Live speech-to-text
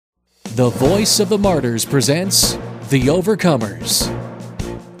The Voice of the Martyrs presents The Overcomers.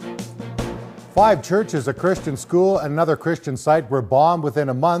 5 churches, a Christian school, and another Christian site were bombed within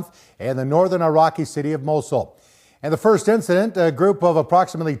a month in the northern Iraqi city of Mosul. In the first incident, a group of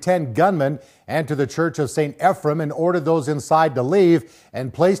approximately 10 gunmen entered the church of St. Ephraim and ordered those inside to leave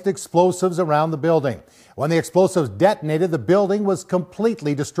and placed explosives around the building. When the explosives detonated, the building was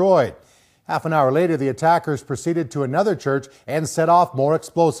completely destroyed. Half an hour later, the attackers proceeded to another church and set off more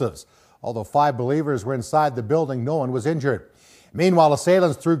explosives. Although 5 believers were inside the building, no one was injured. Meanwhile,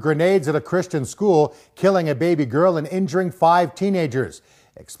 assailants threw grenades at a Christian school, killing a baby girl and injuring 5 teenagers.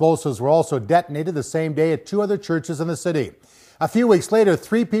 Explosives were also detonated the same day at 2 other churches in the city. A few weeks later,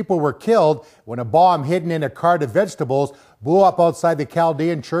 3 people were killed when a bomb hidden in a cart of vegetables blew up outside the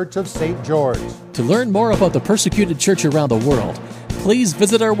Chaldean Church of St. George. To learn more about the persecuted church around the world, please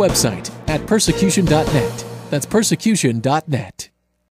visit our website at persecution.net. That's persecution.net.